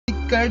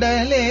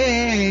கடலே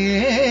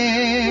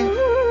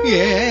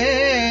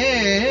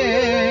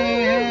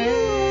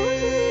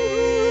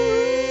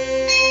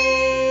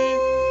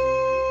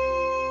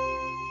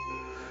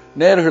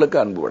நேயர்களுக்கு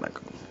அன்பு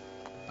வணக்கம்.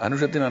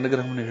 அனுஷத்தின்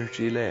அனுகிரகம்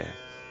நிகழ்ச்சியில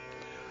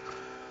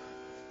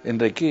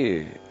இன்றைக்கு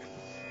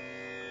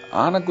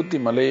ஆனக்குத்தி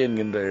மலை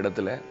என்கின்ற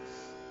இடத்துல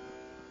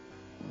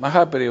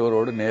மகா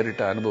பெரியவரோடு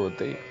நேரிட்ட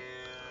அனுபவத்தை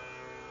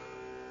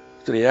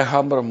திரு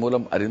ஏகாம்பரம்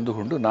மூலம் அறிந்து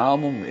கொண்டு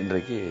நாமும்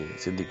இன்றைக்கு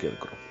சிந்திக்க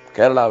இருக்கிறோம்.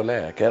 கேரளாவில்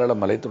கேரள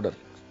மலைத்தொடர்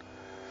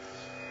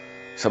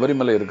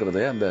சபரிமலை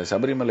இருக்கிறது. அந்த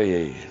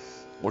சபரிமலையை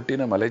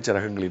ஒட்டின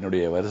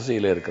மலைச்சரகங்களினுடைய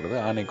வரிசையில் இருக்கிறது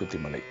ஆனைக்குத்தி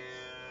மலை.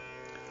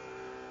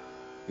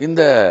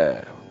 இந்த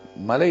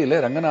மலையில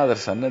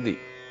ரங்கநாதர் சன்னதி.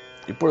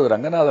 இப்பொழுது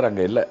ரங்கநாதர்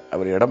அங்க இல்லை,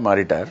 அவர் இடம்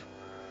மாறிட்டார்.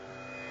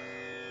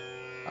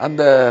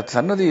 அந்த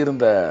சன்னதி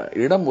இருந்த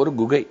இடம் ஒரு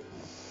குகை.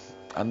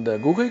 அந்த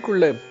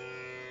குகைக்குள்ளே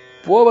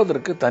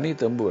போவதற்கு தனி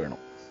தெம்பு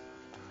வேணும்.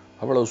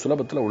 அவ்வளவு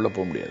சுலபத்தில் உள்ள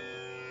போக முடியாது.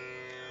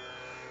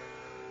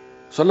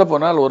 சொல்ல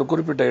போனால் ஒரு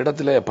குறிப்பிட்ட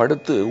இடத்துல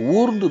படுத்து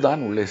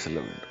ஊர்ந்துதான் உள்ளே செல்ல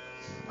வேண்டும்.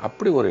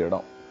 அப்படி ஒரு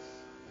இடம்.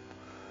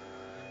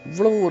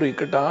 இவ்வளவு ஒரு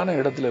இக்கட்டான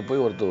இடத்துல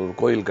போய் ஒருத்தர் ஒரு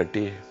கோயில்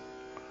கட்டி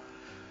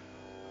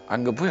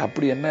அங்க போய்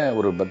அப்படி என்ன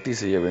ஒரு பக்தி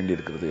செய்ய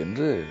வேண்டியிருக்கிறது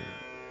என்று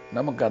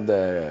நமக்கு அந்த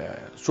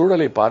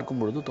சூழலை பார்க்கும்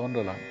பொழுது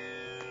தோன்றலாம்.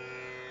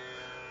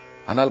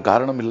 ஆனால்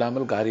காரணம்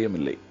இல்லாமல் காரியம்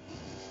இல்லை.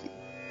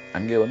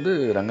 அங்கே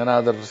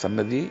ரங்கநாதர்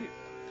சன்னதி,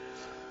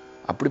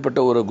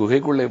 அப்படிப்பட்ட ஒரு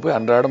குகைக்குள்ளே போய்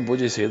அன்றாடம்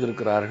பூஜை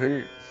செய்திருக்கிறார்கள்,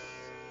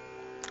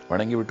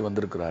 வணங்கிவிட்டு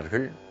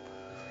வந்திருக்கிறார்கள்.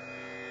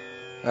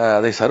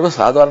 அதை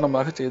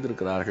சர்வசாதாரணமாக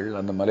செய்திருக்கிறார்கள்.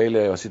 அந்த மலையில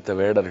வசித்த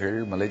வேடர்கள்,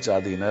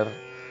 மலைச்சாதியினர்,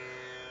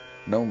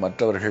 இன்னும்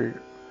மற்றவர்கள்.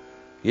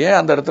 ஏன்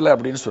அந்த இடத்துல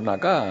அப்படின்னு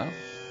சொன்னாக்கா,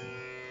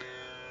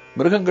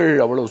 மிருகங்கள்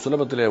அவ்வளவு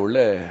சுலபத்திலே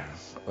உள்ள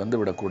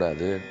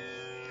வந்துவிடக்கூடாது.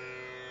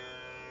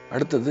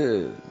 அடுத்தது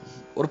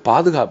ஒரு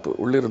பாதுகாப்பு.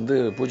 உள்ளிருந்து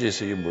பூஜை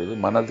செய்யும் பொழுது,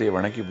 மனத்தை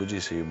வணங்கி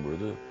பூஜை செய்யும்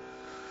பொழுது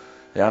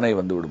யானை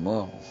வந்து விடுமோ,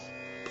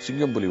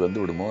 சிங்கம் புலி வந்து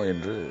விடுமோ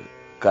என்று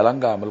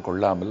கலங்காமல்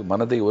கொள்ளாமல்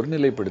மனதை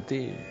ஒருநிலைப்படுத்தி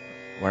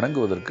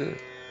வணங்குவதற்கு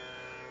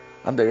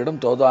அந்த இடம்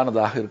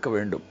தோதானதாக இருக்க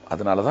வேண்டும்.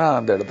 அதனாலதான்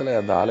அந்த இடத்துல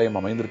அந்த ஆலயம்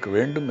அமைந்திருக்க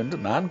வேண்டும் என்று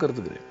நான்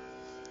கருதுகிறேன்.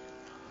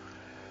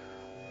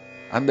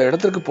 அந்த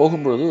இடத்திற்கு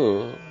போகும்பொழுது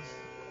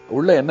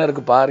உள்ள என்ன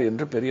இருக்கு பார்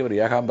என்று பெரியவர்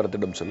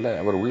ஏகாம்பரத்திடம் சொல்ல,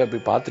 அவர் உள்ள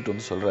போய் பார்த்துட்டு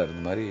வந்து சொல்றாரு,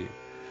 இந்த மாதிரி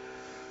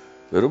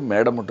வெறும்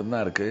மேடம்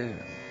மட்டும்தான் இருக்கு,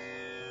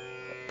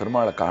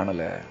 பெருமாளை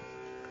காணல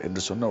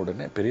என்று சொன்ன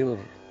உடனே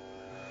பெரியவர்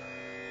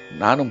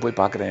நானும் போய்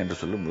பார்க்கிறேன் என்று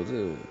சொல்லும்போது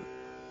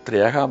திரு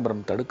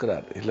ஏகாம்பரம்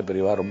தடுக்கிறார். இல்லை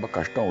பெரியவா, ரொம்ப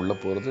கஷ்டம், உள்ள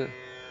போறது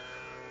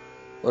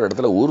ஒரு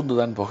இடத்துல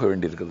ஊர்ந்துதான் போக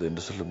வேண்டியிருக்கிறது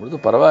என்று சொல்லும்பொழுது,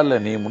 பரவாயில்ல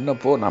நீ முன்ன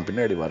போ, நான்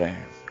பின்னாடி வரேன்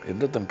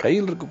என்று தன்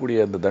கையில்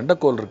இருக்கக்கூடிய அந்த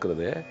தண்டக்கோல்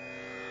இருக்கிறதே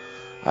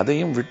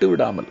அதையும் விட்டு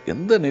விடாமல்,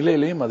 எந்த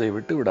நிலையிலையும் அதை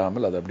விட்டு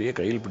விடாமல் அதை அப்படியே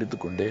கையில்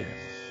பிடித்துக் கொண்டே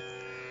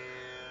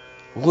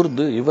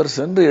ஊர்ந்து இவர்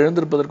சென்று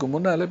எழுந்திருப்பதற்கு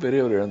முன்னாலே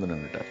பெரியவர் எழுந்து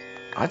நின்றுட்டார்.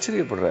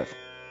 ஆச்சரியப்படுறார்.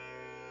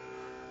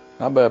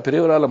 நம்ம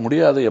பெரியவரால்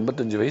முடியாது,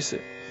 85 வயசு,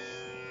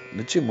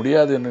 நிச்சயம்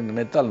முடியாது என்று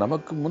நினைத்தால்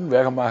நமக்கு முன்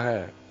வேகமாக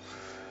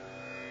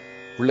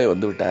உள்ளே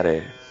வந்து விட்டாரே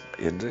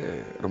என்று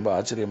ரொம்ப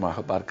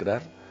ஆச்சரியமாக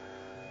பார்க்கிறார்.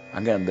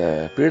 அங்கே அந்த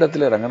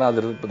பீடத்திலே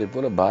ரங்கநாதர் இருப்பதை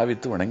போல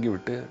பாவித்து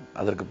வணங்கிவிட்டு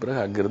அதற்கு பிறகு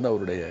அங்கிருந்து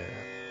அவருடைய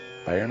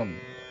பயணம்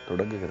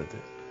தொடங்குகிறது.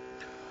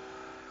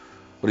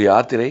 ஒரு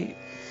யாத்திரை.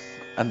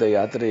 அந்த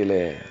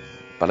யாத்திரையிலே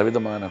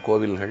பலவிதமான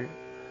கோவில்கள்,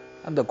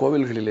 அந்த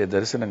கோவில்களிலே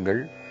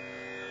தரிசனங்கள்,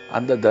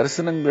 அந்த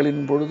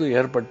தரிசனங்களின் பொழுது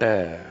ஏற்பட்ட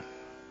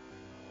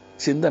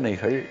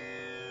சிந்தனைகள்,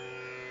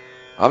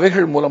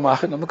 அவைகள்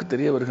மூலமாக நமக்கு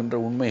தெரிய வருகின்ற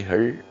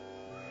உண்மைகள்,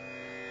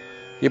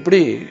 இப்படி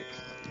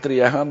திரு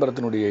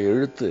ஏகாம்பரத்தினுடைய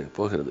எழுத்து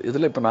போகிறது.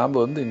 இதுல இப்ப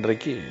நாம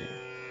இன்றைக்கு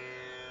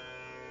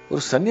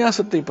ஒரு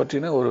சந்நியாசத்தை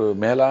பற்றின ஒரு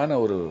மேலான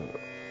ஒரு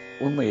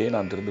உண்மையை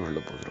நாம் தெரிந்து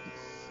கொள்ளப் போகிறோம்.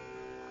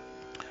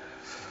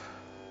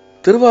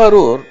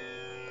 திருவாரூர்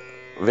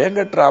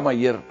வேங்கட்ராம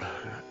ஐயர்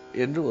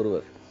என்று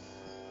ஒருவர்,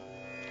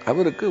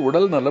 அவருக்கு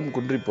உடல் நலம்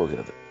குன்றி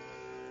போகிறது.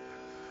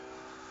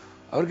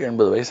 அவருக்கு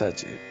 80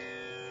 வயசாச்சு.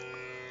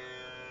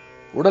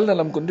 உடல்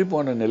நலம் குன்றி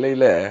போன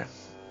நிலையில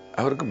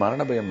அவருக்கு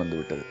மரண பயம்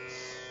வந்துவிட்டது.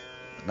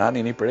 நான்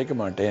இனி பிழைக்க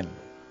மாட்டேன்,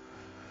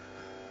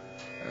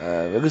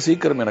 வெகு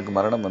சீக்கிரம் எனக்கு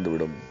மரணம்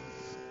வந்துவிடும்.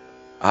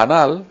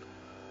 ஆனால்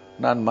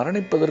நான்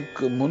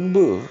மரணிப்பதற்கு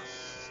முன்பு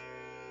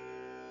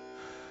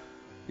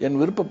என்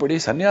விருப்பப்படி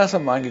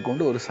சந்நியாசம் வாங்கி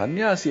கொண்டு ஒரு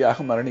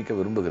சந்நியாசியாக மரணிக்க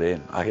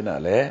விரும்புகிறேன்.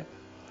 ஆகினாலே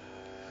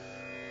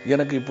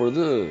எனக்கு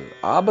இப்பொழுது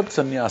ஆபத்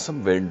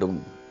சந்நியாசம் வேண்டும்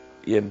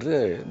என்று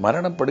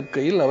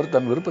மரணப்படுக்கையில் அவர்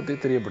தன் விருப்பத்தை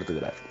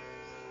தெரியப்படுத்துகிறார்.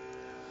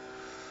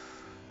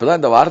 இப்பதான்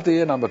இந்த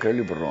வார்த்தையே நாம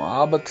கேள்விப்படுறோம்.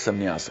 ஆபத்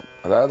சந்நியாசம்,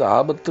 அதாவது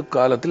ஆபத்து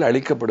காலத்தில்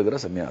அளிக்கப்படுகிற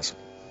சந்நியாசம்.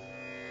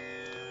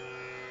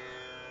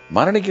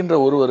 மரணிக்கின்ற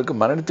ஒருவருக்கு,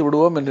 மரணித்து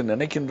விடுவோம் என்று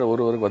நினைக்கின்ற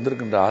ஒருவருக்கு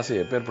வந்திருக்கின்ற ஆசை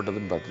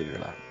எப்பேற்பட்டதுன்னு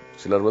பார்த்திருக்கிறீர்களா?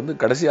 சிலர்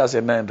கடைசி ஆசை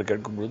என்ன என்று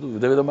கேட்கும் பொழுது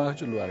விதவிதமாக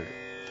சொல்லுவார்கள்.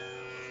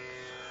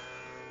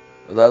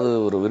 அதாவது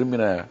ஒரு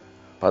விரும்பின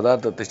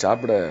பதார்த்தத்தை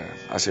சாப்பிட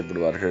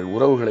ஆசைப்படுவார்கள்,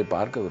 உறவுகளை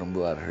பார்க்க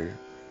விரும்புவார்கள்,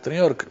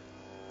 எத்தனையோ இருக்கு.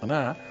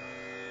 ஆனா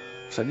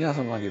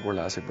சந்நியாசம் வாங்கிக்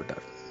கொள்ள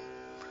ஆசைப்பட்டார்.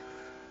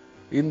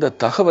 இந்த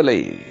தகவலை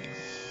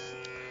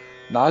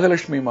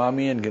நாகலட்சுமி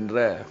மாமி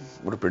என்கின்ற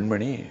ஒரு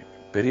பெண்மணி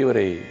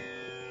பெரியவரை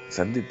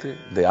சந்தித்து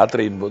இந்த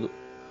யாத்திரையின் போது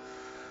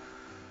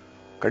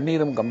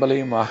கண்ணீரும்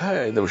கம்பலையுமாக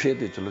இந்த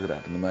விஷயத்தை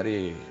சொல்லுகிறார். இந்த மாதிரி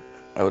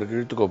அவருக்கு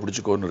இழுத்துக்கோ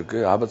பிடிச்சுக்கோன்னு இருக்கு,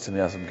 ஆபத்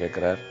சன்னியாசம்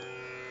கேட்கிறார்.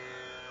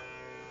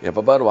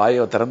 எப்ப பார்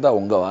வாயை திறந்தா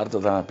உங்க வார்த்தை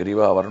தான்,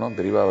 பெரியவா வரணும்,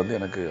 பெரியவா வந்து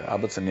எனக்கு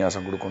ஆபத்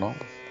சன்னியாசம் கொடுக்கணும்,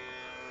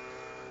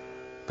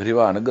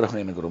 பெரியவா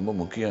அனுகிரகம் எனக்கு ரொம்ப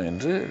முக்கியம்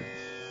என்று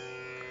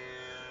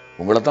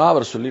உங்களை தான்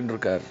அவர் சொல்லிட்டு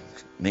இருக்கார்.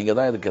 நீங்க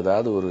தான் இதுக்கு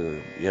ஏதாவது ஒரு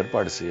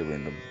ஏற்பாடு செய்ய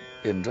வேண்டும்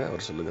என்று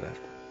அவர் சொல்லுகிறார்.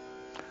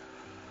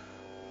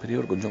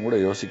 பெரியவர் கொஞ்சம் கூட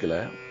யோசிக்கல.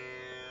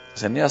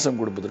 சந்நியாசம்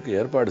கொடுப்பதற்கு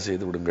ஏற்பாடு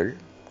செய்து விடுங்கள்,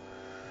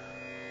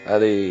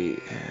 அதை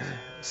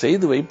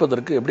செய்து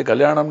வைப்பதற்கு எப்படி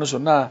கல்யாணம்னு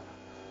சொன்னா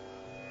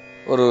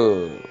ஒரு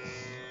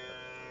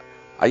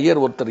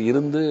ஐயர் ஒருத்தர்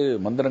இருந்து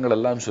மந்திரங்கள்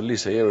எல்லாம் சொல்லி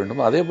செய்ய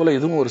வேண்டும், அதே போல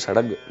இதுவும் ஒரு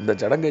சடங்கு. இந்த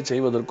சடங்கை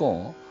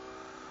செய்வதற்கும்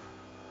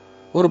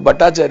ஒரு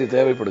பட்டாச்சாரி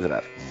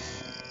தேவைப்படுகிறார்.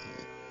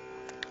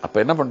 அப்ப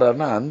என்ன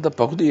பண்றாருன்னா, அந்த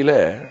பகுதியில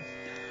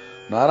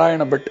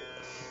நாராயண பட்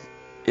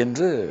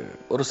என்று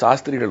ஒரு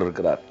சாஸ்திரிகள்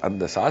இருக்கிறார்.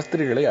 அந்த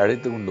சாஸ்திரிகளை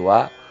அழைத்து கொண்டு வா,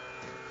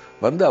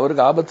 வந்து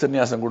அவருக்கு ஆபத்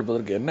சன்னியாசம்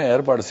கொடுப்பதற்கு என்ன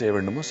ஏற்பாடு செய்ய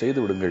வேண்டுமோ செய்து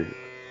விடுங்கள்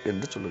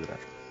என்று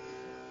சொல்லுகிறார்.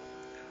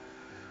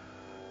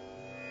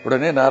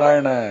 உடனே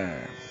நாராயண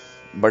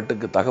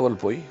பட்டுக்கு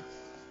தகவல் போய்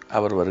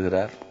அவர்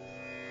வருகிறார்.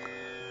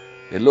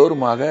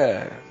 எல்லோருமாக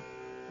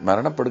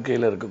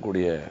மரணப்படுக்கையில்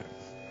இருக்கக்கூடிய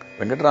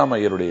வெங்கட்ராம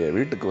ஐயருடைய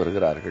வீட்டுக்கு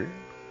வருகிறார்கள்.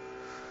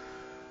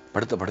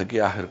 படுத்த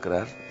படுக்கையாக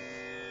இருக்கிறார்.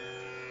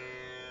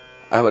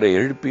 அவரை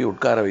எழுப்பி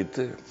உட்கார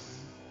வைத்து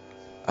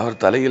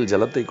அவர் தலையில்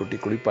ஜலத்தை கொட்டி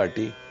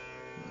குளிப்பாட்டி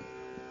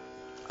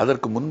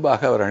அதற்கு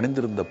முன்பாக அவர்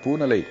அணிந்திருந்த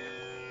பூனலை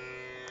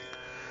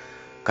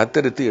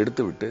கத்தரித்து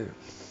எடுத்துவிட்டு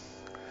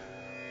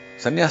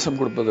சந்நியாசம்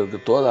கொடுப்பதற்கு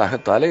தோதாக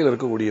தலையில்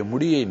இருக்கக்கூடிய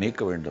முடியை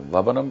நீக்க வேண்டும்,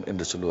 வபனம்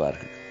என்று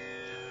சொல்லுவார்கள்.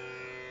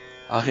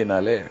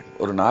 ஆகையினாலே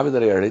ஒரு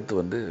நாவிதரை அழைத்து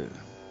வந்து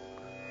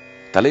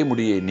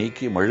தலைமுடியை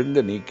நீக்கி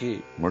மழுங்க நீக்கி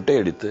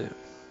மொட்டையடித்து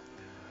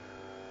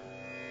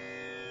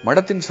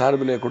மடத்தின்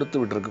சார்பிலே கொடுத்து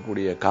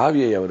விட்டிருக்கக்கூடிய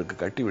காவியை அவருக்கு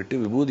கட்டிவிட்டு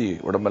விபூதி,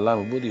 உடம்பெல்லாம்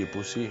விபூதியை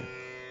பூசி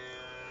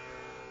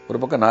ஒரு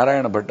பக்கம்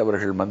நாராயண பட்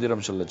அவர்கள்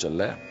மந்திரம் சொல்ல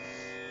சொல்ல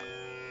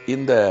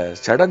இந்த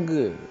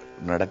சடங்கு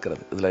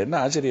நடக்கிறது. இதுல என்ன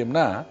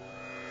ஆச்சரியம்னா,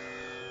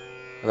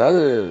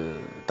 அதாவது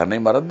தன்னை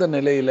மறந்த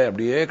நிலையில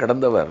அப்படியே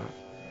கடந்தவர்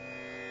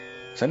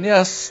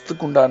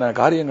சந்நியாசத்துக்கு உண்டான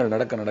காரியங்கள்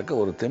நடக்க நடக்க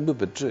ஒரு தெம்பு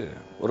பெற்று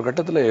ஒரு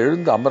கட்டத்தில்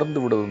எழுந்து அமர்ந்து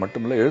விடுவது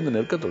மட்டுமில்லை, எழுந்து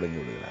நிற்க தொடங்கி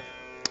விடுகிறார்.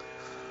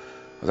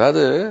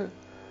 அதாவது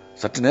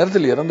சற்று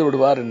நேரத்தில் இறந்து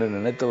விடுவார் என்று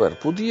நினைத்தவர்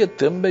புதிய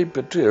தெம்பை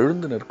பெற்று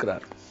எழுந்து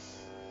நிற்கிறார்.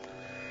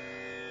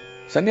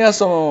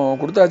 சந்நியாசம்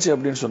கொடுத்தாச்சு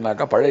அப்படின்னு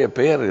சொன்னாக்கா பழைய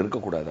பெயர்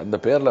இருக்கக்கூடாது, அந்த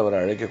பெயர்ல அவரை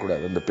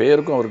அழைக்கக்கூடாது, அந்த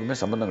பெயருக்கும் அவருக்குமே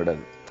சம்பந்தம்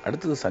கிடையாது.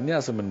 அடுத்தது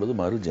சந்நியாசம் என்பது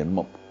மறு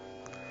ஜென்மம்.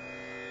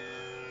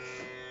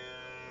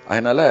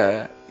 அதனால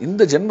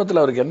இந்த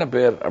ஜென்மத்தில் அவருக்கு என்ன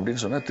பெயர்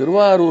அப்படின்னு சொன்னா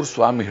திருவாரூர்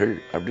சுவாமிகள்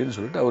அப்படின்னு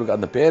சொல்லிட்டு அவருக்கு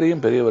அந்த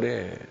பெயரையும் பெரியவரே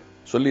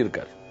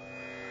சொல்லியிருக்கார்.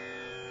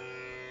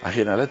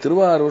 ஆகையினால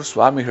திருவாரூர்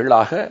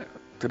சுவாமிகளாக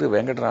திரு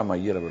வெங்கட்ராம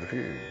ஐயர்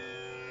அவர்கள்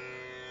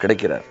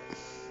கிடைக்கிறார்.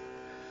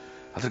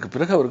 அதற்கு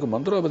பிறகு அவருக்கு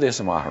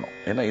மந்திரோபதேசம் ஆகணும்.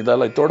 ஏன்னா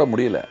இதோட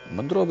முடியல,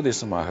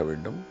 மந்திரோபதேசம் ஆக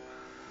வேண்டும்.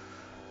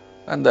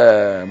 அந்த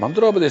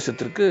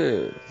மந்திரோபதேசத்திற்கு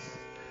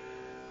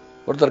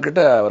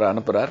ஒருத்தர்கிட்ட அவர்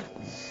அனுப்புறார்.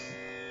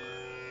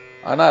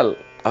 ஆனால்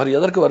அவர்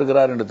எதற்கு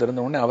வருகிறார் என்று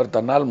தெரிந்த உடனே அவர்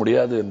தன்னால்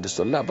முடியாது என்று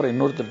சொல்ல அப்புறம்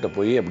இன்னொருத்தர்கிட்ட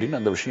போய் அப்படின்னு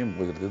அந்த விஷயம்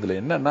போகிறது. இதுல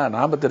என்னன்னா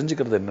நாம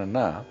தெரிஞ்சுக்கிறது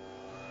என்னன்னா,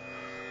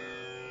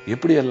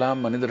 எப்படியெல்லாம்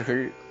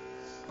மனிதர்கள்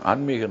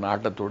ஆன்மீக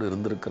நாட்டத்தோடு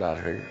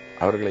இருந்திருக்கிறார்கள்,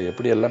 அவர்களை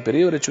எப்படியெல்லாம்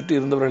பெரியவரை சுற்றி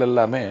இருந்தவர்கள்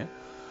எல்லாமே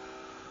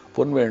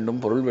பொன்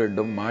வேண்டும், பொருள்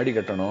வேண்டும், மாடி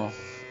கட்டணும்,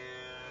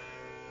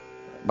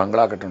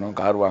 பங்களா கட்டணும்,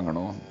 கார்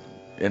வாங்கணும்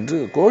என்று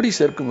கோடி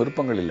சேர்க்கும்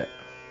விருப்பங்கள் இல்லை.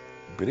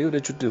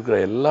 பெரியவரை சுற்றி இருக்கிற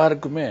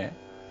எல்லாருக்குமே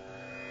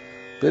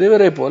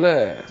பெரியவரை போல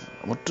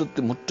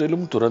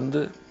முற்றிலும் துறந்து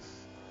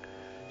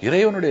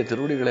இறைவனுடைய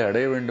திருவடிகளை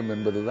அடைய வேண்டும்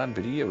என்பதுதான்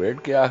பெரிய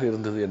வேட்கையாக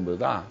இருந்தது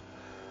என்பதுதான்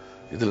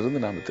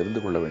இதிலிருந்து நாம்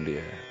தெரிந்து கொள்ள வேண்டிய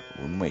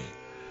உண்மை.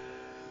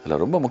 இதுல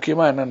ரொம்ப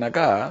முக்கியமா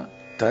என்னன்னாக்கா,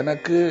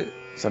 தனக்கு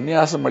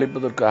சந்நியாசம்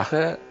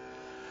அளிப்பதற்காக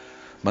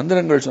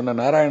மந்திரங்கள் சொன்ன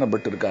நாராயண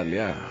பட் இருக்கார்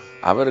இல்லையா,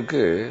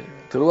 அவருக்கு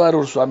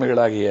திருவாரூர்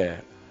சுவாமிகளாகிய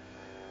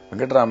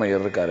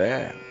வெங்கட்ராமையர் இருக்காரு,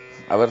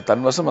 அவர்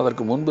தன்வசம்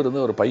அதற்கு முன்பு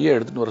இருந்து ஒரு பையை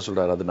எடுத்துட்டு வர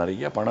சொல்றாரு. அது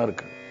நிறைய பணம்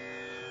இருக்கு.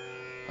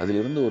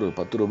 அதிலிருந்து ஒரு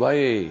 10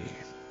 ரூபாயை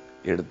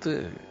எடுத்து,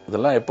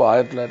 இதெல்லாம் எப்போ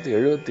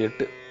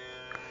 1978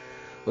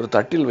 ஒரு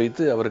தட்டில்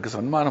வைத்து அவருக்கு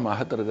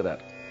சன்மானமாக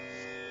தருகிறார்.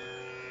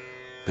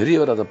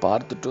 பெரியவர் அதை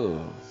பார்த்துட்டு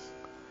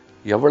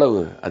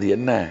எவ்வளவு, அது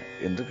என்ன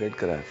என்று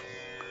கேட்கிறார்.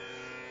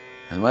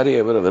 அது மாதிரி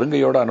இவர்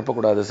வெறுங்கையோட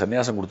அனுப்பக்கூடாது,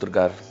 சன்னியாசம்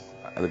கொடுத்திருக்கார்,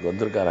 அதுக்கு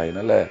வந்திருக்கார்,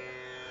 அதனால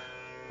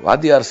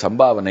வாத்தியார்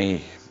சம்பாவனை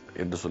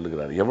என்று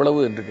சொல்லுகிறார். எவ்வளவு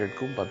என்று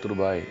கேட்கும் 10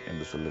 ரூபாய்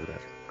என்று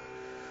சொல்லுகிறார்.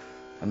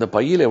 அந்த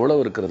பையில்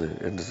எவ்வளவு இருக்கிறது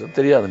என்று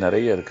தெரியாது,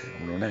 நிறைய இருக்கு.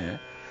 உடனே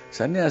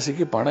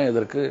சன்னியாசிக்கு பணம்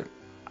எதற்கு,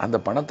 அந்த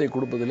பணத்தை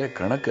கொடுப்பதிலே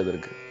கணக்கு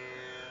எதற்கு,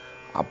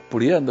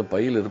 அப்படியே அந்த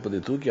பையில் இருப்பதை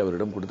தூக்கி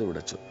அவரிடம் கொடுத்து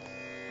விடச்சு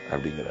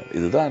அப்படிங்கிறார்.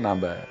 இதுதான்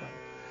நாம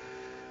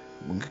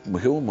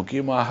மிகவும்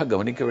முக்கியமாக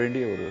கவனிக்க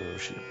வேண்டிய ஒரு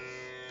விஷயம்.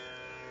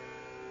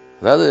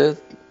 அதாவது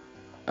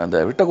அந்த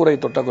விட்டக்குறை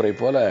தொட்டக்குறை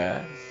போல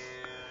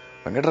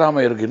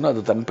வெங்கட்ராமையருக்கு இன்னும்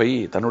அது தன் பை,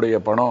 தன்னுடைய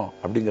பணம்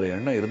அப்படிங்கிற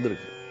எண்ணம்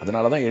இருந்திருக்கு.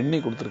 அதனாலதான் எண்ணி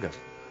கொடுத்திருக்காரு.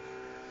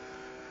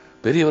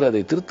 பெரியவர்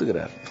அதை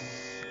திருத்துகிறார்.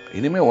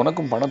 இனிமே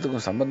உனக்கும்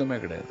பணத்துக்கும் சம்பந்தமே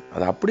கிடையாது,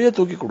 அதை அப்படியே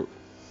தூக்கி கொடு,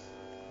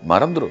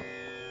 மறந்துடும்,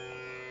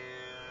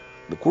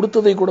 இந்த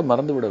கொடுத்ததை கூட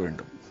மறந்து விட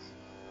வேண்டும்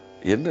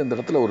என்று இந்த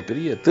இடத்துல ஒரு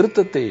பெரிய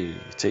திருத்தத்தை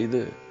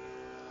செய்து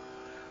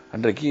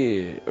அன்றைக்கு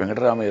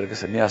வெங்கடராமையருக்கு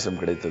சந்நியாசம்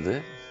கிடைத்தது.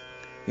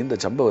 இந்த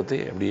சம்பவத்தை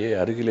அப்படியே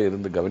அருகிலே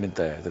இருந்து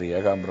கவனித்த திரு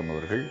ஏகாம்பரம்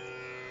அவர்கள்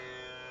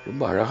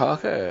ரொம்ப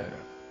அழகாக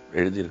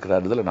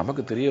எழுதியிருக்கிறார். இதில்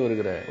நமக்கு தெரிய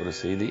வருகிற ஒரு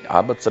செய்தி,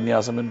 ஆபத்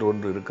சந்நியாசம் என்று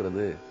ஒன்று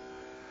இருக்கிறது.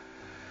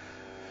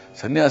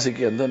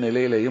 சன்னியாசிக்கு எந்த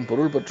நிலையிலையும்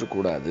பொருள்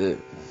பற்றக்கூடாது,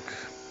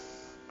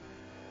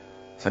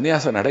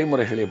 சன்னியாச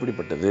நடைமுறைகள்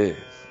எப்படிப்பட்டது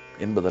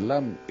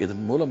என்பதெல்லாம்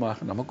இதன்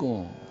மூலமாக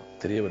நமக்கும்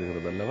தெரிய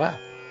வருகிறது அல்லவா.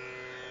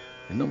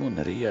 இன்னமும்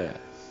நிறைய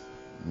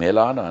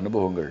மேலான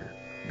அனுபவங்கள்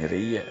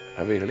நிறைய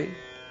அவைகளை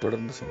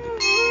தொடர்ந்து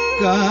சிந்திப்போம்.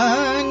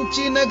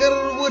 காஞ்சி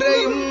நகர்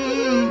உரையும்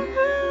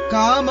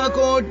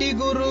காமகோட்டி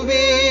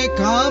குருவே,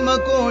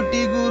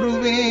 காமகோட்டி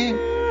குருவே,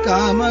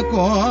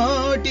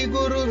 காமகோட்டி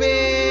குரு